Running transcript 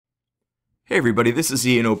Hey everybody, this is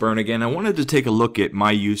Ian O'Byrne again. I wanted to take a look at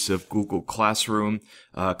my use of Google Classroom.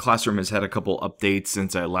 Classroom has had a couple updates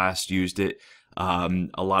since I last used it.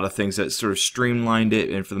 A lot of things that sort of streamlined it,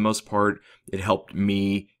 and for the most part, it helped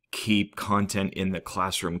me keep content in the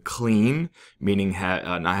classroom clean, meaning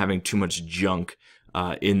not having too much junk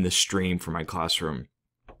in the stream for my classroom.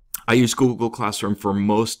 I use Google Classroom for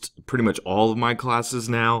pretty much all of my classes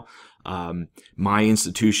now. My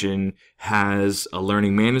institution has a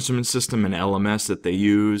learning management system, an LMS that they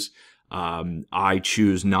use. I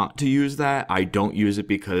choose not to use that. I don't use it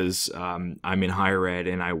because I'm in higher ed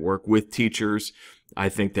and I work with teachers. I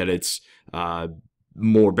think that it's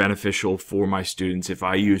more beneficial for my students if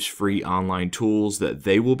I use free online tools that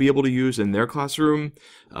they will be able to use in their classroom.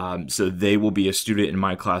 So they will be a student in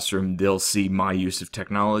my classroom. They'll see my use of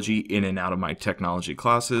technology in and out of my technology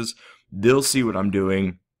classes. They'll see what I'm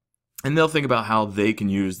doing, and they'll think about how they can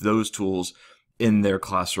use those tools in their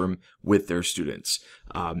classroom with their students.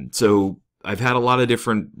 So I've had a lot of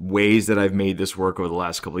different ways that I've made this work over the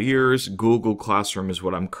last couple of years. Google Classroom is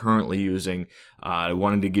what I'm currently using. I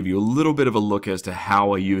wanted to give you a little bit of a look as to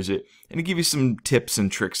how I use it and to give you some tips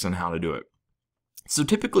and tricks on how to do it. So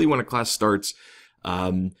typically when a class starts,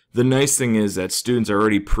 the nice thing is that students are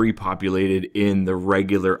already pre-populated in the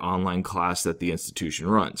regular online class that the institution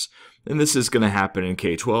runs. And this is going to happen in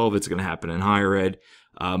K-12, it's going to happen in higher ed,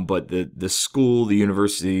 but the school, the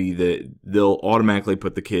university, they'll automatically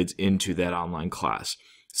put the kids into that online class.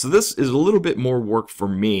 So this is a little bit more work for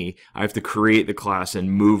me. I have to create the class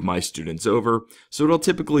and move my students over. So what I'll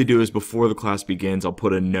typically do is before the class begins, I'll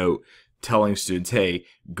put a note telling students, hey,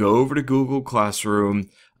 go over to Google Classroom,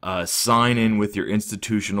 sign in with your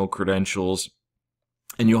institutional credentials,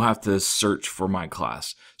 and you'll have to search for my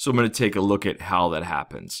class. So I'm going to take a look at how that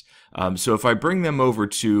happens. So if I bring them over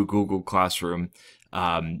to Google Classroom,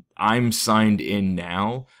 I'm signed in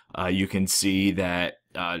now. You can see that,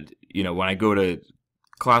 when I go to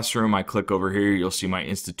Classroom, I click over here, you'll see my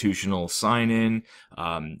institutional sign in.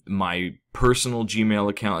 My personal Gmail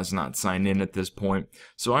account is not signed in at this point.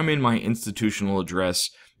 So I'm in my institutional address,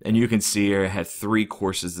 and you can see I had 3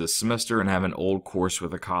 courses this semester and have an old course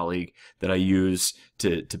with a colleague that I use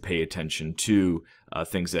to pay attention to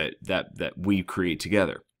things that we create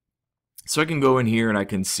together. So I can go in here and I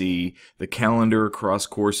can see the calendar across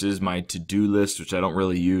courses, my to-do list, which I don't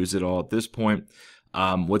really use at all at this point.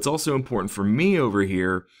 What's also important for me over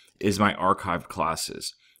here is my archived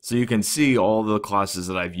classes. So you can see all the classes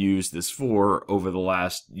that I've used this for over the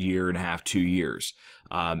last year and a half, 2 years.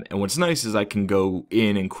 And what's nice is I can go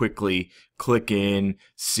in and quickly click in,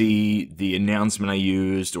 see the announcement I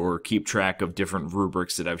used, or keep track of different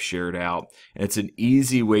rubrics that I've shared out. And it's an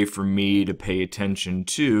easy way for me to pay attention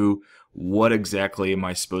to what exactly am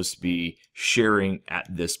I supposed to be sharing at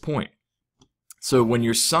this point. So when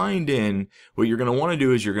you're signed in, what you're going to want to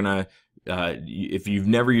do is you're going to, if you've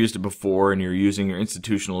never used it before and you're using your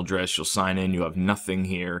institutional address, you'll sign in, you have nothing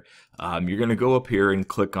here. You're going to go up here and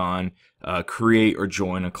click on create or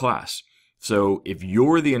join a class. So if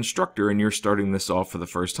you're the instructor and you're starting this off for the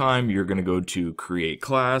first time, you're going to go to create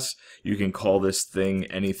class. You can call this thing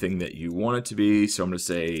anything that you want it to be. So I'm going to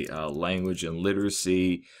say language and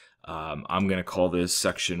literacy. I'm going to call this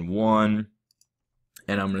section 1.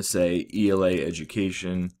 And I'm going to say ELA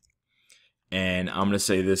education, and I'm going to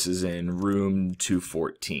say this is in room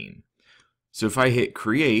 214. So if I hit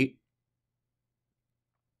create,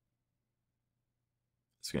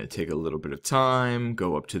 it's going to take a little bit of time,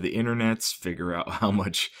 go up to the internets, figure out how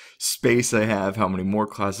much space I have, how many more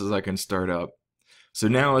classes I can start up. So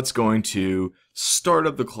now it's going to start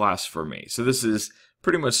up the class for me. So this is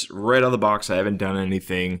pretty much right out of the box. I haven't done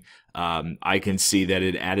anything. I can see that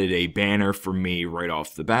it added a banner for me right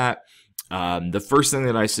off the bat. The first thing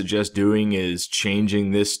that I suggest doing is changing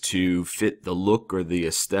this to fit the look or the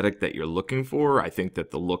aesthetic that you're looking for. I think that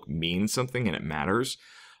the look means something and it matters.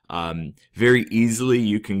 Very easily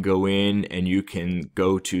you can go in and you can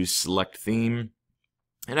go to select theme,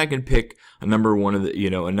 and I can pick a number of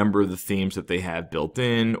the themes that they have built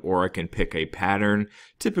in, or I can pick a pattern.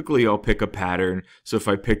 Typically, I'll pick a pattern. So if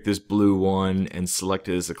I pick this blue one and select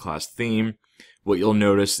it as a class theme, what you'll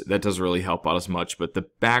notice, that doesn't really help out as much, but the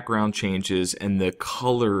background changes and the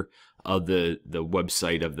color of the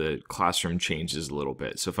website of the classroom changes a little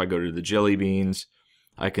bit. So if I go to the jelly beans,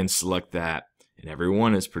 I can select that, and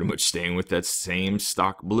everyone is pretty much staying with that same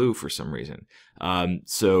stock blue for some reason.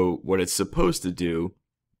 So what it's supposed to do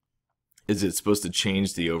is it's supposed to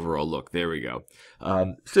change the overall look. There we go.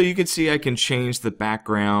 So you can see I can change the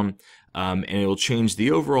background, and it will change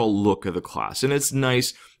the overall look of the class. And it's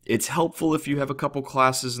nice It's helpful if you have a couple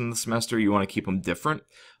classes in the semester, you want to keep them different.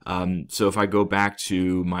 So if I go back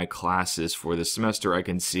to my classes for the semester, I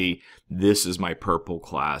can see this is my purple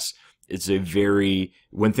class. It's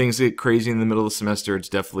when things get crazy in the middle of the semester, it's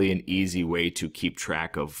definitely an easy way to keep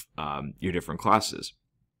track of your different classes.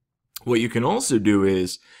 What you can also do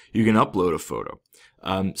is you can upload a photo.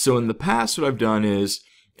 So in the past, what I've done is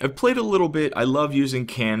I've played a little bit. I love using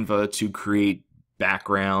Canva to create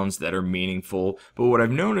backgrounds that are meaningful. But what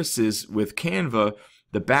I've noticed is with Canva,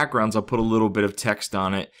 the backgrounds, I'll put a little bit of text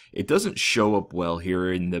on it. It doesn't show up well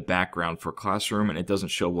here in the background for Classroom, and it doesn't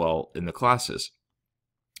show well in the classes.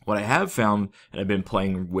 What I have found, and I've been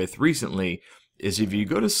playing with recently, is if you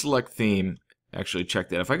go to Select Theme, actually check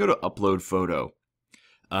that. If I go to Upload Photo,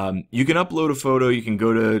 you can upload a photo. You can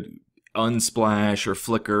go to Unsplash or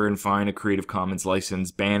Flickr and find a Creative Commons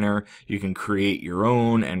license banner. You can create your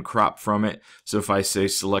own and crop from it. So if I say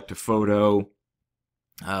select a photo,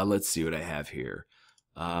 let's see what I have here.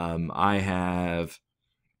 I have,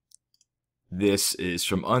 this is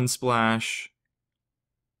from Unsplash.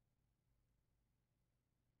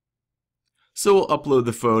 So we'll upload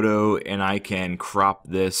the photo and I can crop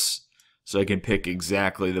this. So I can pick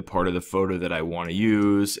exactly the part of the photo that I want to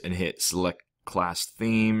use and hit select class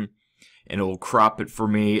theme. And it will crop it for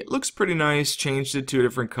me. It looks pretty nice. Changed it to a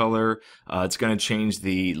different color. It's going to change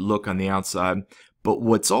the look on the outside. But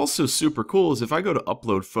what's also super cool is if I go to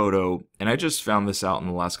upload photo, and I just found this out in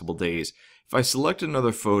the last couple days, if I select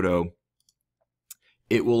another photo,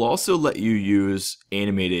 it will also let you use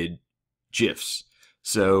animated GIFs.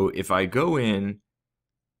 So if I go in,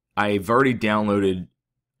 I've already downloaded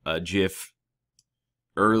a GIF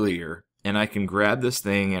earlier, and I can grab this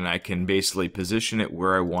thing and I can basically position it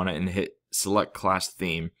where I want it and hit select class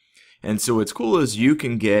theme. And so what's cool is you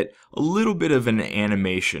can get a little bit of an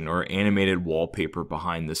animation or animated wallpaper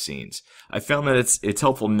behind the scenes. I found that it's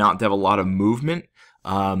helpful not to have a lot of movement.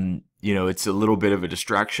 You know, it's a little bit of a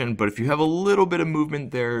distraction, but if you have a little bit of movement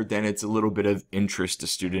there, then it's a little bit of interest to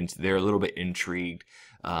students. They're a little bit intrigued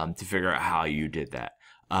to figure out how you did that.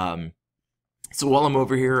 So while I'm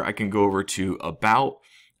over here, I can go over to About.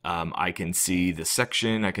 I can see the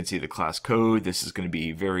section, I can see the class code. This is going to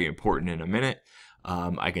be very important in a minute.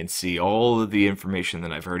 I can see all of the information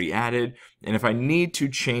that I've already added, and if I need to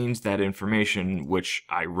change that information, which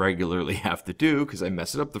I regularly have to do because I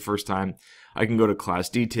mess it up the first time, I can go to class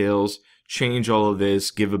details, change all of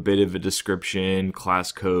this, give a bit of a description,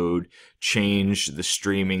 class code, change the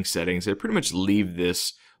streaming settings. I pretty much leave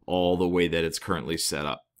this all the way that it's currently set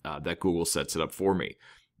up, that Google sets it up for me.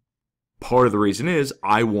 Part of the reason is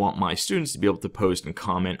I want my students to be able to post and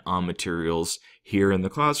comment on materials here in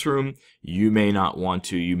the classroom. You may not want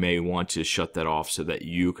to. You may want to shut that off so that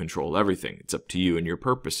you control everything. It's up to you and your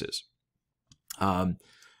purposes.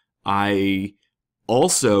 I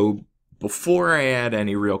also, before I add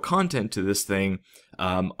any real content to this thing,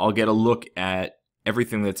 I'll get a look at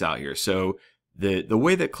everything that's out here. So the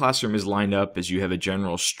way that Classroom is lined up is you have a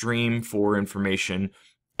general stream for information.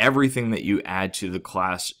 Everything that you add to the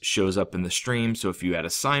class shows up in the stream. So if you add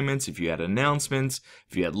assignments, if you add announcements,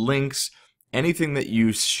 if you add links, anything that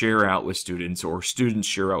you share out with students or students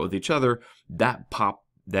share out with each other,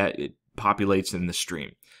 it populates in the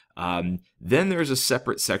stream. Then there's a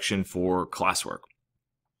separate section for classwork.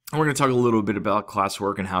 And we're going to talk a little bit about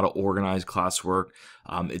classwork and how to organize classwork.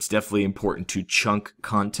 It's definitely important to chunk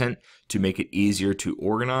content to make it easier to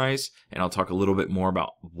organize. And I'll talk a little bit more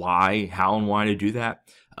about how and why to do that.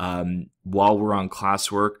 While we're on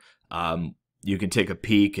classwork, you can take a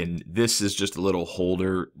peek, and this is just a little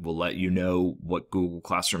holder. Will let you know what Google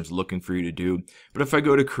Classroom is looking for you to do. But if I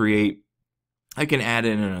go to create, I can add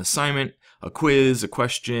in an assignment, a quiz, a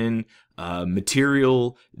question,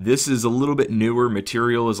 material. This is a little bit newer.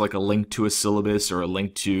 Material is like a link to a syllabus or a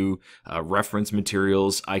link to reference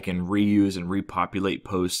materials. I can reuse and repopulate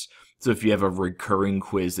posts. So if you have a recurring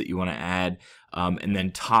quiz that you want to add, and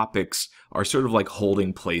then topics are sort of like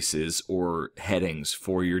holding places or headings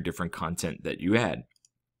for your different content that you add.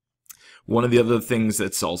 One of the other things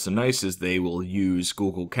that's also nice is they will use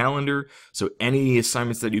Google Calendar. So any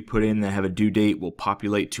assignments that you put in that have a due date will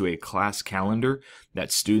populate to a class calendar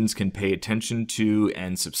that students can pay attention to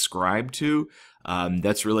and subscribe to.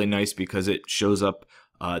 That's really nice because it shows up.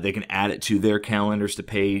 They can add it to their calendars to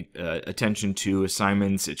pay attention to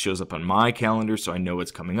assignments. It shows up on my calendar so I know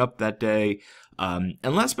what's coming up that day. And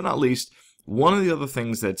last but not least, one of the other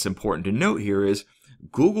things that's important to note here is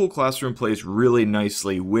Google Classroom plays really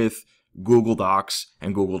nicely with Google Docs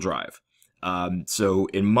and Google Drive. So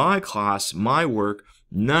in my class, my work,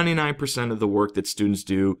 99% of the work that students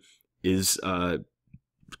do is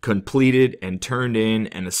completed and turned in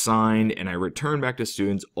and assigned, and I return back to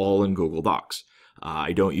students all in Google Docs.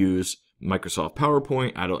 I don't use Microsoft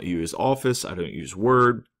PowerPoint, I don't use Office, I don't use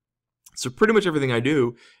Word. So pretty much everything I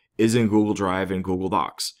do is in Google Drive and Google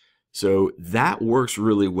Docs. So that works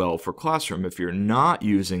really well for Classroom. If you're not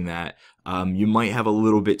using that, you might have a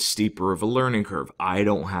little bit steeper of a learning curve. I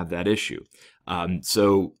don't have that issue.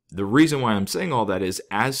 So the reason why I'm saying all that is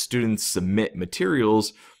as students submit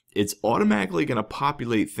materials, it's automatically going to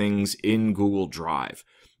populate things in Google Drive.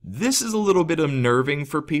 This is a little bit unnerving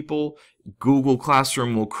for people. Google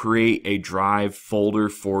Classroom will create a Drive folder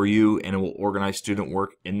for you, and it will organize student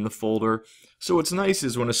work in the folder. So what's nice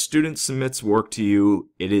is when a student submits work to you,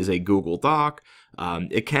 it is a Google Doc.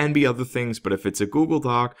 It can be other things, but if it's a Google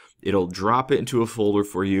Doc, it'll drop it into a folder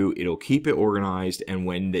for you. It'll keep it organized, and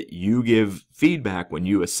when you give feedback, when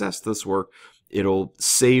you assess this work, it'll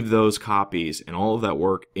save those copies and all of that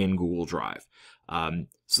work in Google Drive.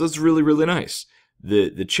 So that's really, really nice.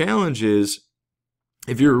 The challenge is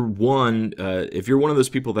if you're one of those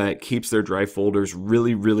people that keeps their Drive folders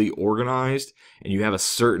really, really organized, and you have a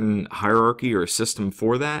certain hierarchy or a system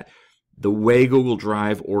for that, the way Google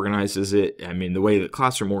Drive organizes it, the way that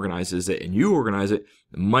Classroom organizes it and you organize it,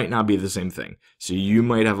 might not be the same thing. So you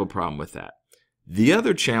might have a problem with that. The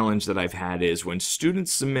other challenge that I've had is when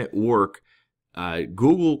students submit work,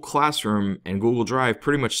 Google Classroom and Google Drive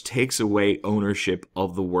pretty much takes away ownership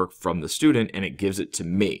of the work from the student, and it gives it to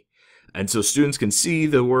me. And so students can see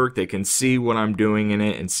the work, they can see what I'm doing in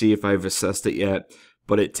it and see if I've assessed it yet,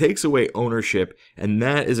 but it takes away ownership, and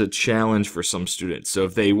that is a challenge for some students. So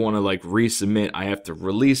if they want to resubmit, I have to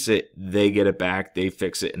release it, they get it back, they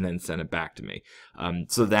fix it, and then send it back to me.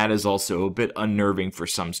 So that is also a bit unnerving for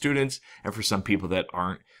some students and for some people that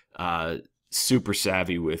aren't super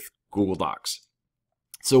savvy with Google Docs.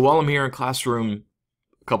 So while I'm here in Classroom,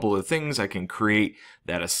 a couple of things, I can create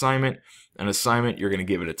that assignment. An assignment, you're going to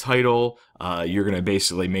give it a title. You're going to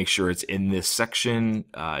basically make sure it's in this section.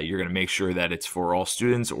 You're going to make sure that it's for all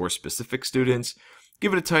students or specific students.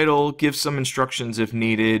 Give it a title, give some instructions if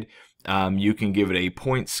needed. You can give it a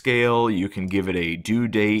point scale. You can give it a due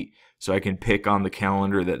date. So I can pick on the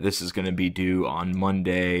calendar that this is going to be due on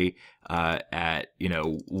Monday at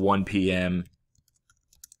 1 p.m.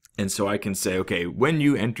 And so I can say, okay, when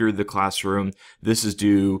you enter the classroom, this is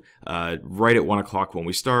due right at 1 o'clock when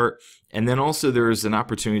we start. And then also there is an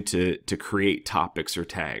opportunity to create topics or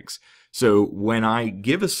tags. So when I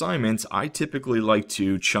give assignments, I typically like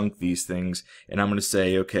to chunk these things. And I'm going to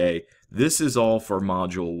say, okay, this is all for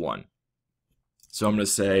Module 1. So I'm going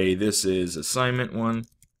to say this is assignment 1.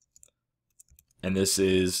 And this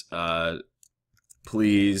is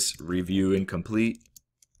please review and complete.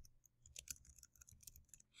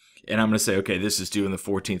 And I'm going to say, okay, this is due on the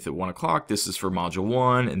 14th at 1 o'clock. This is for Module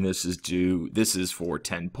 1, and this is for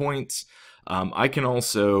 10 points. I can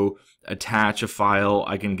also attach a file.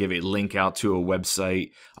 I can give a link out to a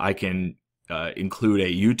website. I can include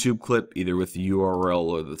a YouTube clip, either with the URL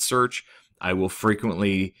or the search. I will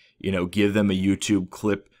frequently, give them a YouTube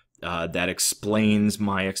clip that explains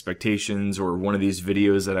my expectations, or one of these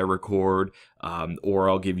videos that I record, or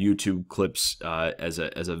I'll give YouTube clips as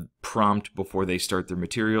a prompt before they start their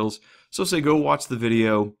materials. So say go watch the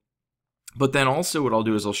video, but then also what I'll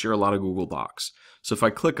do is I'll share a lot of Google Docs. So if I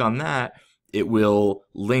click on that, it will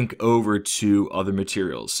link over to other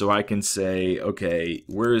materials. So I can say, okay,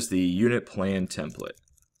 where is the unit plan template?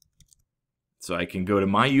 So I can go to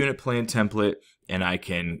my unit plan template and I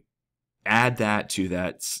can add that to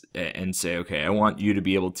that and say, okay, I want you to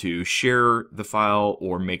be able to share the file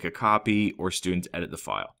or make a copy, or students edit the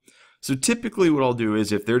file. So typically what I'll do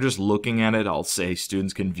is if they're just looking at it, I'll say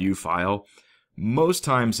students can view file. Most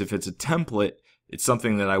times if it's a template, it's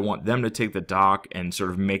something that I want them to take the doc and sort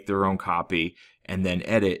of make their own copy and then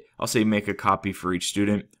edit. I'll say make a copy for each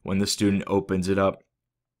student. When the student opens it up,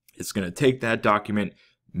 it's going to take that document,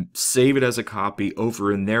 save it as a copy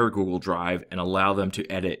over in their Google Drive, and allow them to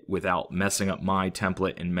edit without messing up my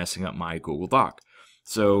template and messing up my Google Doc.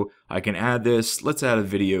 So I can add this. Let's add a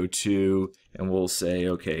video too, and we'll say,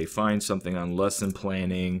 okay, find something on lesson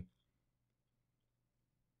planning.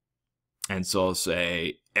 And so I'll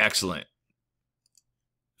say, excellent.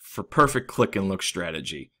 For perfect click and look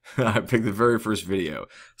strategy. I picked the very first video.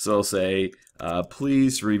 So I'll say,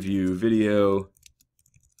 please review video.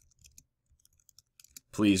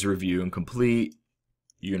 Please review and complete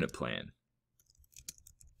unit plan.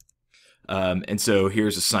 And so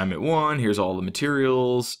here's assignment 1. Here's all the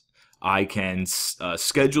materials. I can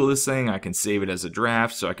schedule this thing. I can save it as a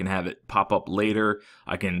draft so I can have it pop up later.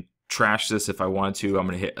 I can trash this if I wanted to. I'm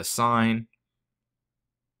going to hit assign.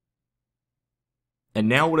 And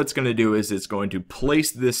now what it's going to do is it's going to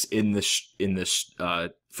place this in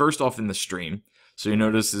the first off in the stream. So you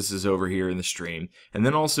notice this is over here in the stream. And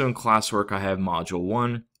then also in classwork I have module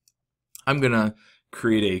 1. I'm going to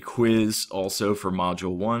create a quiz also for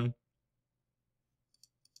module 1.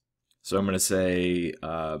 So I'm going to say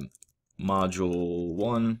module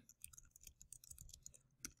 1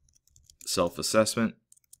 self-assessment.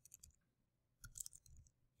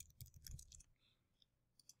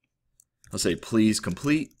 I'll say please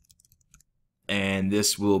complete, and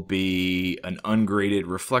this will be an ungraded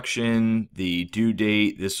reflection. The due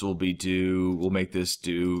date, this will be due, we'll make this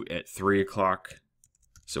due at 3 o'clock,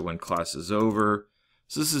 so when class is over.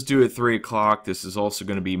 So this is due at 3 o'clock. This is also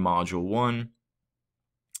going to be module 1,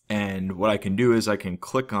 and what I can do is I can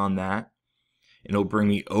click on that, and it'll bring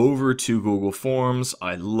me over to Google Forms.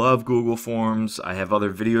 I love Google Forms. I have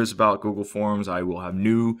other videos about Google Forms. I will have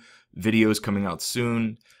new videos coming out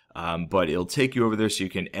soon. But it'll take you over there so you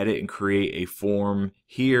can edit and create a form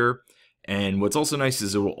here. And what's also nice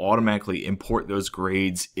is it will automatically import those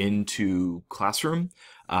grades into Classroom.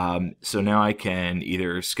 So now I can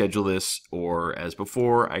either schedule this, or as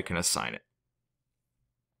before, I can assign it.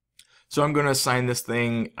 So I'm going to assign this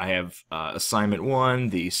thing. I have assignment 1,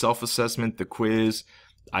 the self-assessment, the quiz.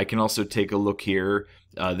 I can also take a look here.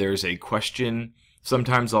 There's a question.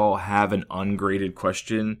 Sometimes I'll have an ungraded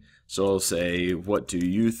question. So I'll say, what do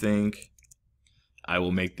you think? I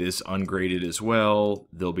will make this ungraded as well.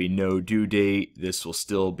 There'll be no due date. This will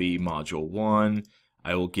still be module 1.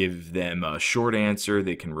 I will give them a short answer.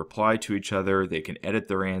 They can reply to each other. They can edit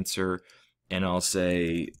their answer. And I'll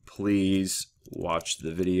say, please watch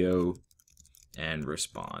the video and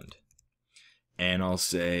respond. And I'll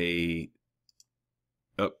say,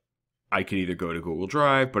 oh, I could either go to Google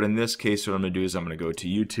Drive, but in this case, what I'm going to do is I'm going to go to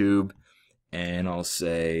YouTube. And I'll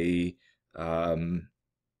say, what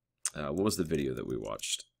was the video that we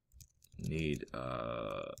watched? Need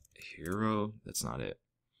a hero? That's not it.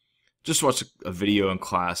 Just watched a video in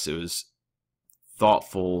class. It was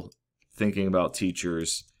thoughtful, thinking about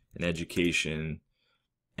teachers and education.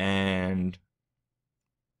 And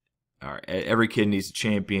all right, every kid needs a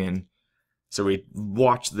champion. So we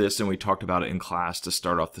watched this and we talked about it in class to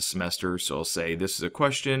start off the semester. So I'll say, this is a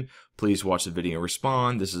question. Please watch the video and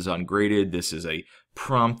respond. This is ungraded. This is a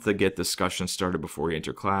prompt to get discussion started before you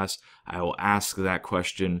enter class. I will ask that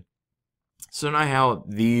question. So now I have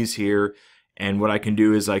these here. And what I can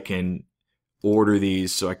do is I can order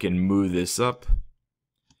these, so I can move this up.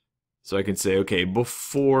 So I can say, okay,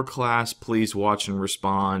 before class, please watch and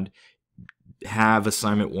respond. Have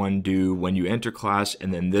assignment 1 due when you enter class,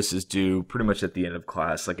 and then this is due pretty much at the end of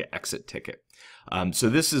class, like an exit ticket. So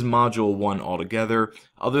this is module 1 altogether.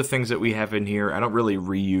 Other things that we have in here, I don't really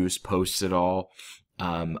reuse posts at all.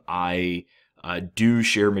 I do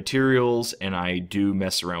share materials, and I do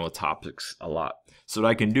mess around with topics a lot. So what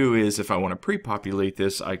I can do is, if I want to pre-populate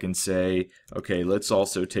this, I can say, okay, let's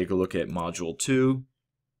also take a look at module 2.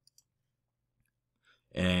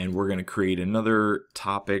 And we're going to create another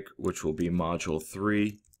topic, which will be module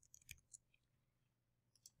 3.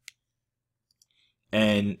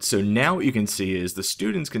 And so now what you can see is the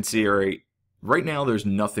students can see, all right now there's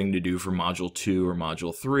nothing to do for module 2 or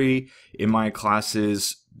module 3. In my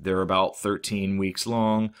classes, they're about 13 weeks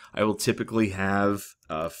long. I will typically have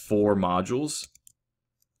 4 modules.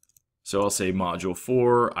 So I'll say module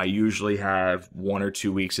 4, I usually have 1 or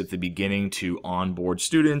 2 weeks at the beginning to onboard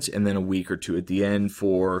students, and then a week or 2 at the end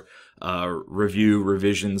for review,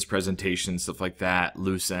 revisions, presentations, stuff like that,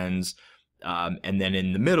 loose ends. And then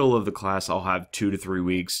in the middle of the class, I'll have 2 to 3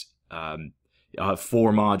 weeks. I'll have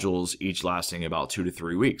 4 modules, each lasting about 2 to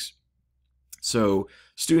 3 weeks. So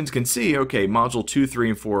students can see, okay, module 2, 3,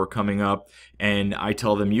 and 4 are coming up, and I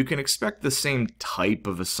tell them you can expect the same type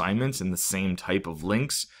of assignments and the same type of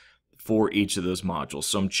links for each of those modules.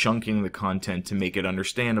 So I'm chunking the content to make it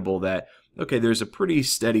understandable that, okay, there's a pretty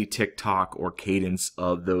steady tick-tock or cadence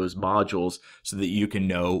of those modules so that you can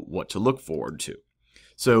know what to look forward to.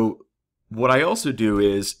 So what I also do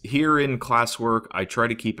is, here in classwork, I try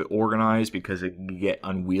to keep it organized because it can get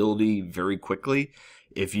unwieldy very quickly.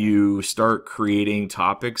 If you start creating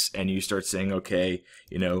topics and you start saying, okay,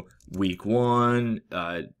 you know, week 1,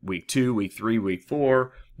 week 2, week 3, week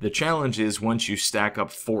 4, the challenge is once you stack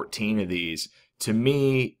up 14 of these, to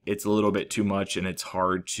me, it's a little bit too much and it's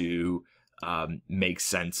hard to make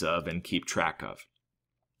sense of and keep track of.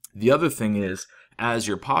 The other thing is, as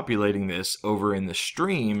you're populating this over in the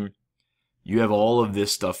stream, you have all of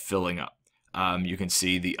this stuff filling up. You can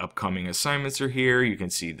see the upcoming assignments are here. You can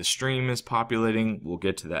see the stream is populating. We'll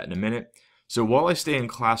get to that in a minute. So while I stay in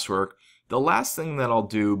classwork, the last thing that I'll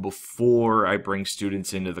do before I bring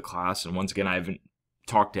students into the class, and once again, I haven't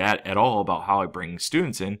talked at all about how I bring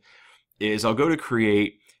students in, is I'll go to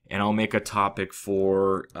create and I'll make a topic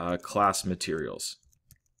for class materials.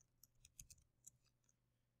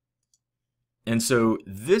 And so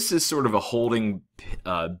this is sort of a holding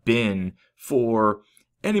bin for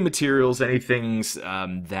any materials, any things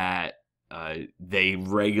that they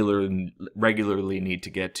regularly need to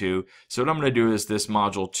get to. So what I'm going to do is this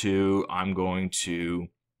module 2, I'm going to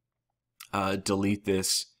delete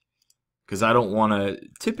this because I don't want to,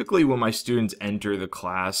 typically when my students enter the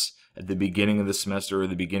class at the beginning of the semester or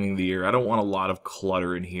the beginning of the year, I don't want a lot of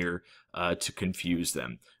clutter in here to confuse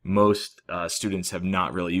them. Most students have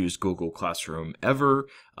not really used Google Classroom ever.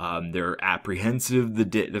 They're apprehensive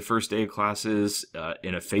the first day of classes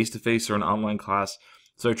in a face-to-face or an online class.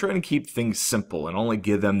 So I try to keep things simple and only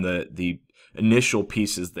give them the initial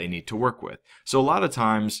pieces they need to work with. So a lot of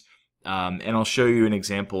times, and I'll show you an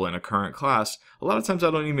example in a current class, a lot of times I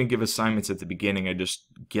don't even give assignments at the beginning. I just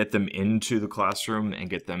get them into the classroom and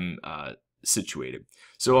get them situated.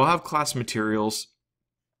 So I'll have class materials,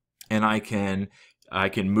 and I can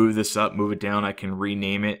move this up, move it down, I can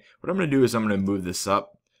rename it. What I'm going to do is I'm going to move this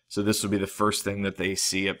up. So this will be the first thing that they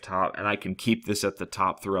see up top, and I can keep this at the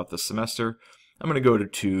top throughout the semester. I'm going to go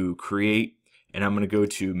to create, and I'm going to go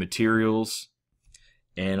to materials,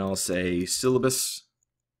 and I'll say syllabus,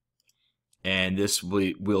 and this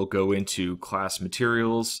will go into class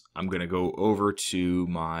materials. I'm going to go over to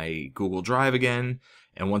my Google Drive again,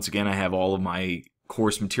 and once again I have all of my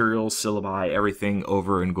course materials, syllabi, everything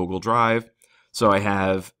over in Google Drive. So I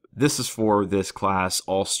have, this is for this class,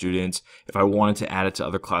 all students. If I wanted to add it to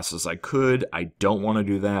other classes, I could. I don't want to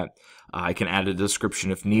do that. I can add a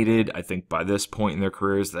description if needed. I think by this point in their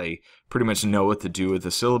careers, they pretty much know what to do with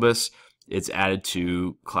the syllabus. It's added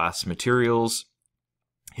to class materials.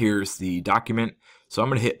 Here's the document. So I'm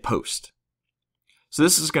going to hit post. So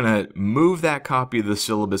this is going to move that copy of the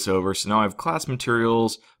syllabus over. So now I have class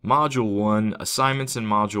materials, module 1, assignments in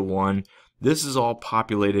module 1. This is all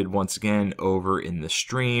populated once again over in the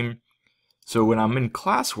stream. So when I'm in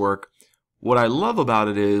classwork, what I love about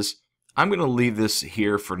it is I'm going to leave this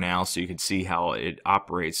here for now so you can see how it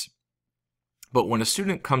operates. But when a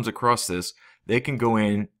student comes across this, they can go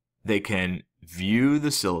in, they can view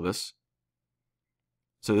the syllabus.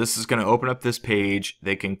 So this is going to open up this page.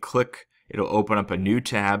 They can click, it'll open up a new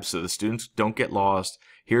tab so the students don't get lost.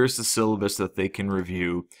 Here's the syllabus that they can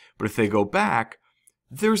review. But if they go back,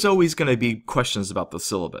 there's always going to be questions about the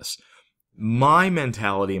syllabus. My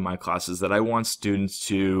mentality in my class is that I want students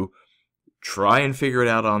to try and figure it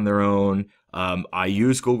out on their own. I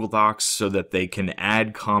use Google Docs so that they can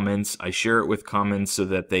add comments. I share it with comments so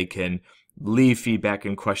that they can leave feedback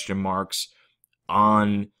and question marks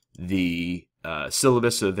on the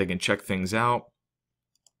syllabus so that they can check things out.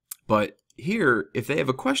 But here, if they have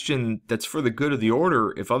a question that's for the good of the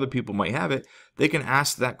order, if other people might have it, they can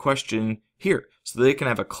ask that question here. So they can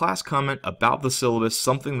have a class comment about the syllabus,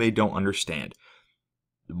 something they don't understand.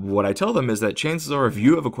 What I tell them is that chances are if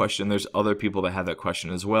you have a question, there's other people that have that question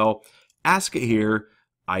as well. Ask it here.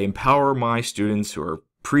 I empower my students who are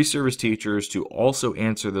pre-service teachers to also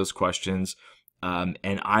answer those questions. And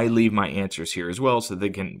I leave my answers here as well so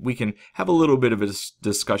we can have a little bit of a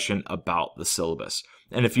discussion about the syllabus.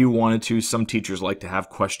 And if you wanted to, some teachers like to have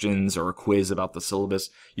questions or a quiz about the syllabus,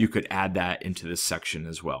 you could add that into this section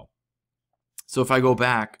as well. So if I go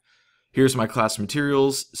back, here's my class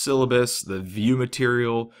materials, syllabus, the view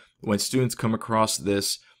material. When students come across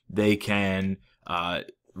this, they can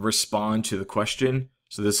respond to the question.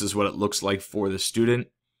 So this is what it looks like for the student.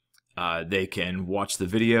 They can watch the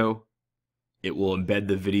video. It will embed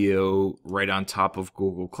the video right on top of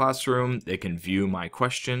Google Classroom. They can view my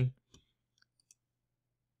question.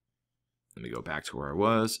 Let me go back to where I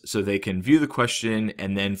was. So they can view the question,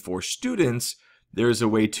 and then for students, there's a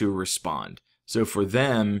way to respond. So for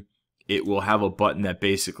them, it will have a button that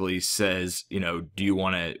basically says, you know, do you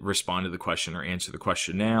want to respond to the question or answer the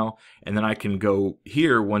question now? And then I can go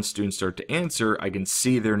here, once students start to answer, I can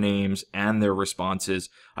see their names and their responses.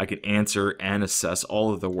 I can answer and assess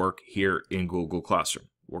all of the work here in Google Classroom.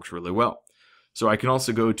 Works really well. So I can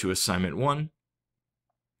also go to assignment 1.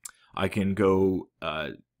 I can go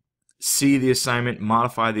see the assignment,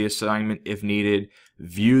 modify the assignment if needed,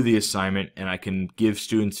 view the assignment, and I can give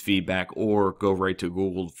students feedback or go right to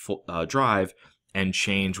Google Drive and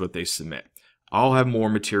change what they submit. I'll have more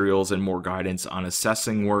materials and more guidance on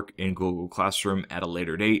assessing work in Google Classroom at a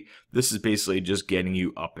later date. This is basically just getting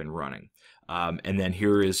you up and running. And then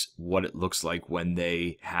here is what it looks like when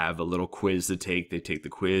they have a little quiz to take. They take the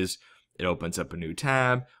quiz, it opens up a new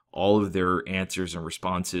tab. All of their answers and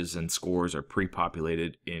responses and scores are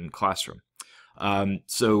pre-populated in Classroom.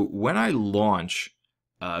 So when I launch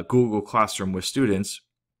Google Classroom with students,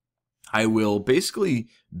 I will basically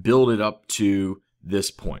build it up to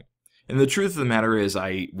this point. And the truth of the matter is,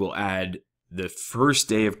 I will add the first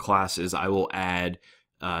day of classes, I will add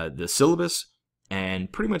the syllabus,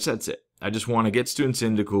 and pretty much that's it. I just want to get students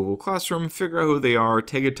into Google Classroom, figure out who they are,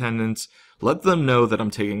 take attendance, let them know that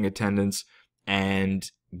I'm taking attendance,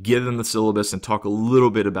 and give them the syllabus and talk a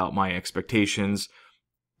little bit about my expectations.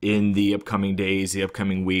 In the upcoming days, the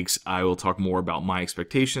upcoming weeks, I will talk more about my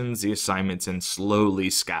expectations, the assignments, and slowly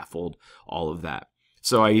scaffold all of that.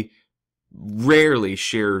 So I rarely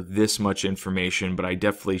share this much information, but I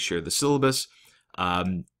definitely share the syllabus.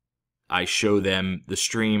 I show them the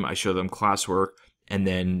stream, I show them classwork, and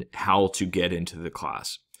then how to get into the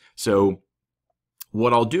class. So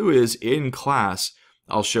what I'll do is, in class,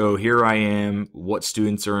 I'll show here I am, what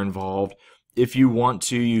students are involved. If you want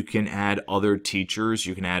to, you can add other teachers.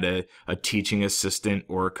 You can add a teaching assistant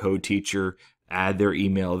or a co-teacher, add their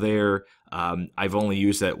email there. I've only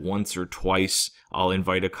used that once or twice. I'll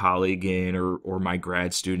invite a colleague in or my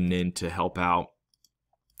grad student in to help out.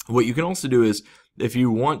 What you can also do is, if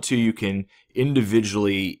you want to, you can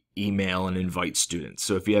individually email and invite students.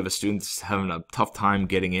 So if you have a student that's having a tough time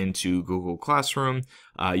getting into Google Classroom,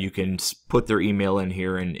 you can put their email in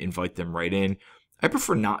here and invite them right in. I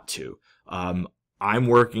prefer not to. I'm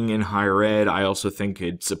working in higher ed. I also think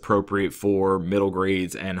it's appropriate for middle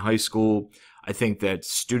grades and high school. I think that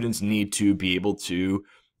students need to be able to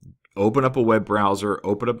open up a web browser,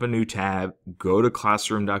 open up a new tab, go to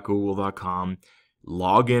classroom.google.com,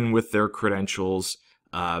 log in with their credentials,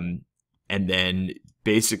 and then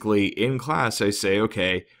basically in class I say,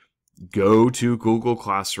 okay, go to Google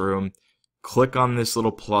Classroom, click on this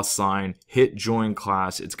little plus sign, hit join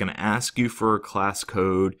class. It's going to ask you for a class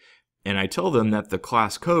code. And I tell them that the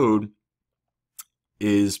class code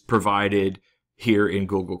is provided here in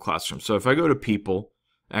Google Classroom. So if I go to people,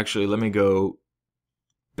 actually, let me go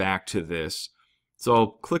back to this. So I'll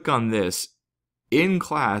click on this. In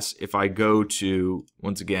class, if I go to,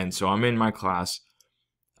 once again, so I'm in my class,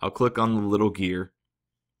 I'll click on the little gear,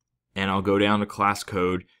 and I'll go down to class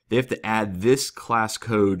code. They have to add this class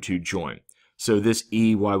code to join. So this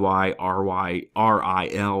EYYRYRIL,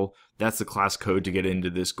 that's the class code to get into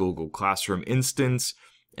this Google Classroom instance.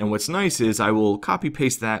 And what's nice is I will copy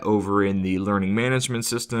paste that over in the learning management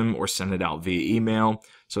system or send it out via email.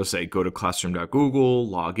 So say go to classroom.google,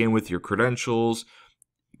 log in with your credentials,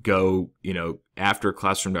 go, after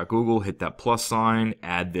classroom.google, hit that plus sign,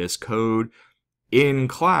 add this code. In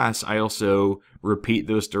class, I also repeat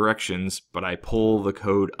those directions, but I pull the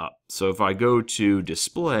code up. So if I go to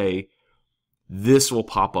display, this will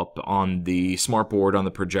pop up on the smartboard on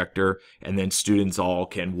the projector, and then students all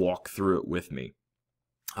can walk through it with me.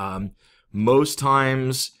 Most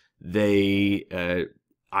times I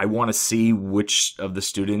want to see which of the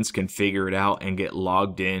students can figure it out and get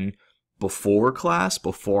logged in before class,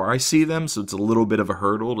 before I see them. So it's a little bit of a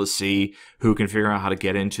hurdle to see who can figure out how to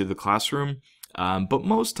get into the classroom. But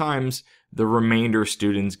most times the remainder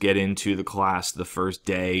students get into the class the first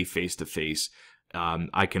day face-to-face.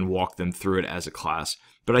 I can walk them through it as a class.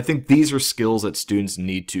 But I think these are skills that students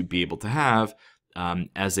need to be able to have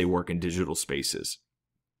as they work in digital spaces.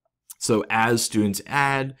 So as students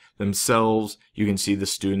add themselves, you can see the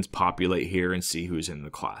students populate here and see who's in the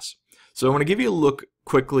class. So I want to give you a look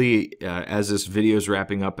quickly as this video is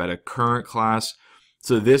wrapping up at a current class.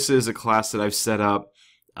 So this is a class that I've set up.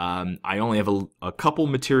 I only have a couple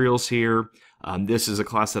materials here. This is a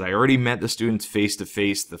class that I already met the students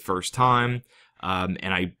face-to-face the first time. And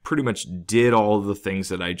I pretty much did all of the things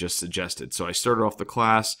that I just suggested. So I started off the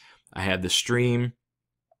class, I had the stream.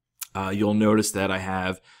 You'll notice that I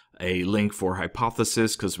have a link for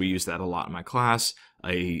hypothesis because we use that a lot in my class,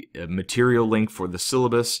 a material link for the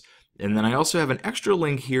syllabus, and then I also have an extra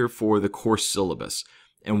link here for the course syllabus.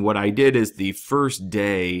 And what I did is the first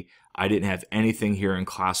day I didn't have anything here in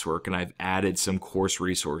classwork, and I've added some course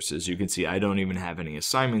resources. You can see I don't even have any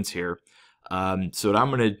assignments here. So what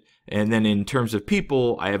I'm going to, and then in terms of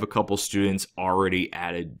people, I have a couple students already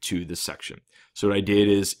added to the section. So what I did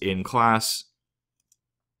is in class,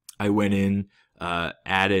 I went in,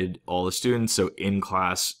 added all the students. So in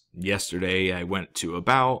class yesterday, I went to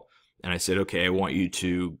about, and I said, okay, I want you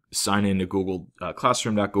to sign into Google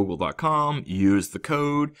classroom.google.com, use the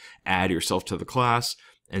code, add yourself to the class.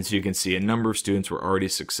 And so you can see a number of students were already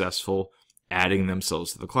successful adding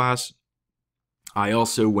themselves to the class. I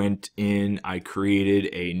also went in, I created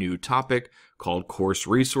a new topic called course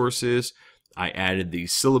resources. I added the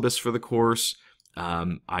syllabus for the course.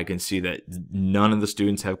 I can see that none of the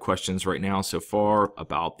students have questions right now so far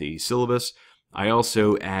about the syllabus. I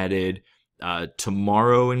also added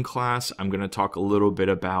Tomorrow in class, I'm going to talk a little bit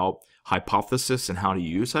about Hypothesis and how to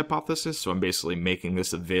use Hypothesis. So I'm basically making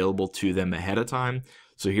this available to them ahead of time.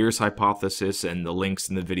 So here's Hypothesis and the links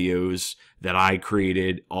in the videos that I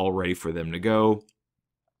created all ready for them to go.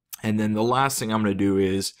 And then the last thing I'm going to do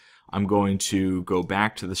is I'm going to go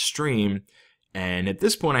back to the stream. And at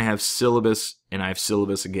this point I have syllabus and I have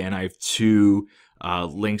syllabus again. I have two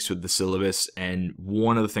links with the syllabus, and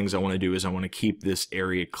one of the things I want to do is I want to keep this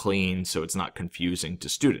area clean so it's not confusing to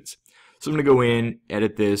students. So I'm going to go in,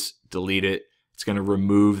 edit this, delete it. It's going to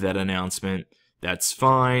remove that announcement. That's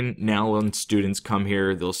fine. Now when students come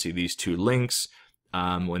here, they'll see these two links.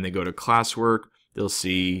 When they go to classwork, they'll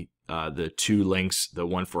see the two links, the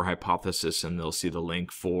one for Hypothesis, and they'll see the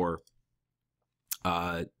link for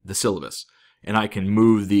the syllabus. And I can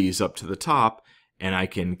move these up to the top, and I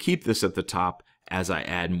can keep this at the top as I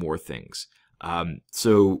add more things.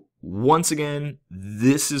 So once again,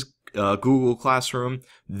 this is Google Classroom.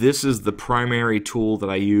 This is the primary tool that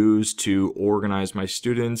I use to organize my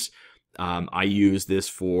students. I use this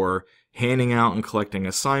for handing out and collecting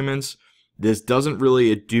assignments. This doesn't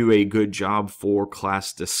really do a good job for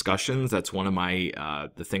class discussions. That's one of my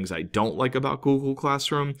the things I don't like about Google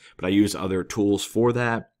Classroom, but I use other tools for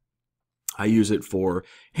that. I use it for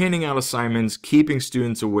handing out assignments, keeping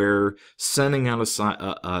students aware, sending out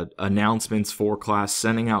announcements for class,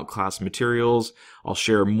 sending out class materials. I'll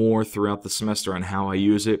share more throughout the semester on how I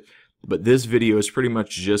use it. But this video is pretty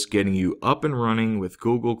much just getting you up and running with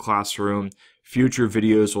Google Classroom. Future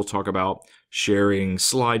videos will talk about sharing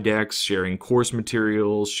slide decks, sharing course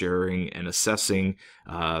materials, sharing and assessing,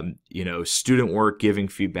 student work, giving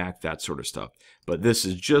feedback, that sort of stuff. But this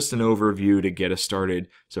is just an overview to get us started.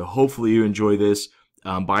 So hopefully you enjoy this.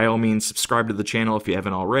 By all means, subscribe to the channel if you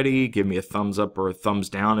haven't already. Give me a thumbs up or a thumbs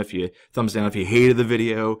down if you hated the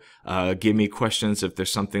video. Give me questions if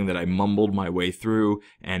there's something that I mumbled my way through,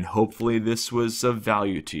 and hopefully this was of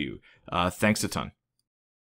value to you. Thanks a ton.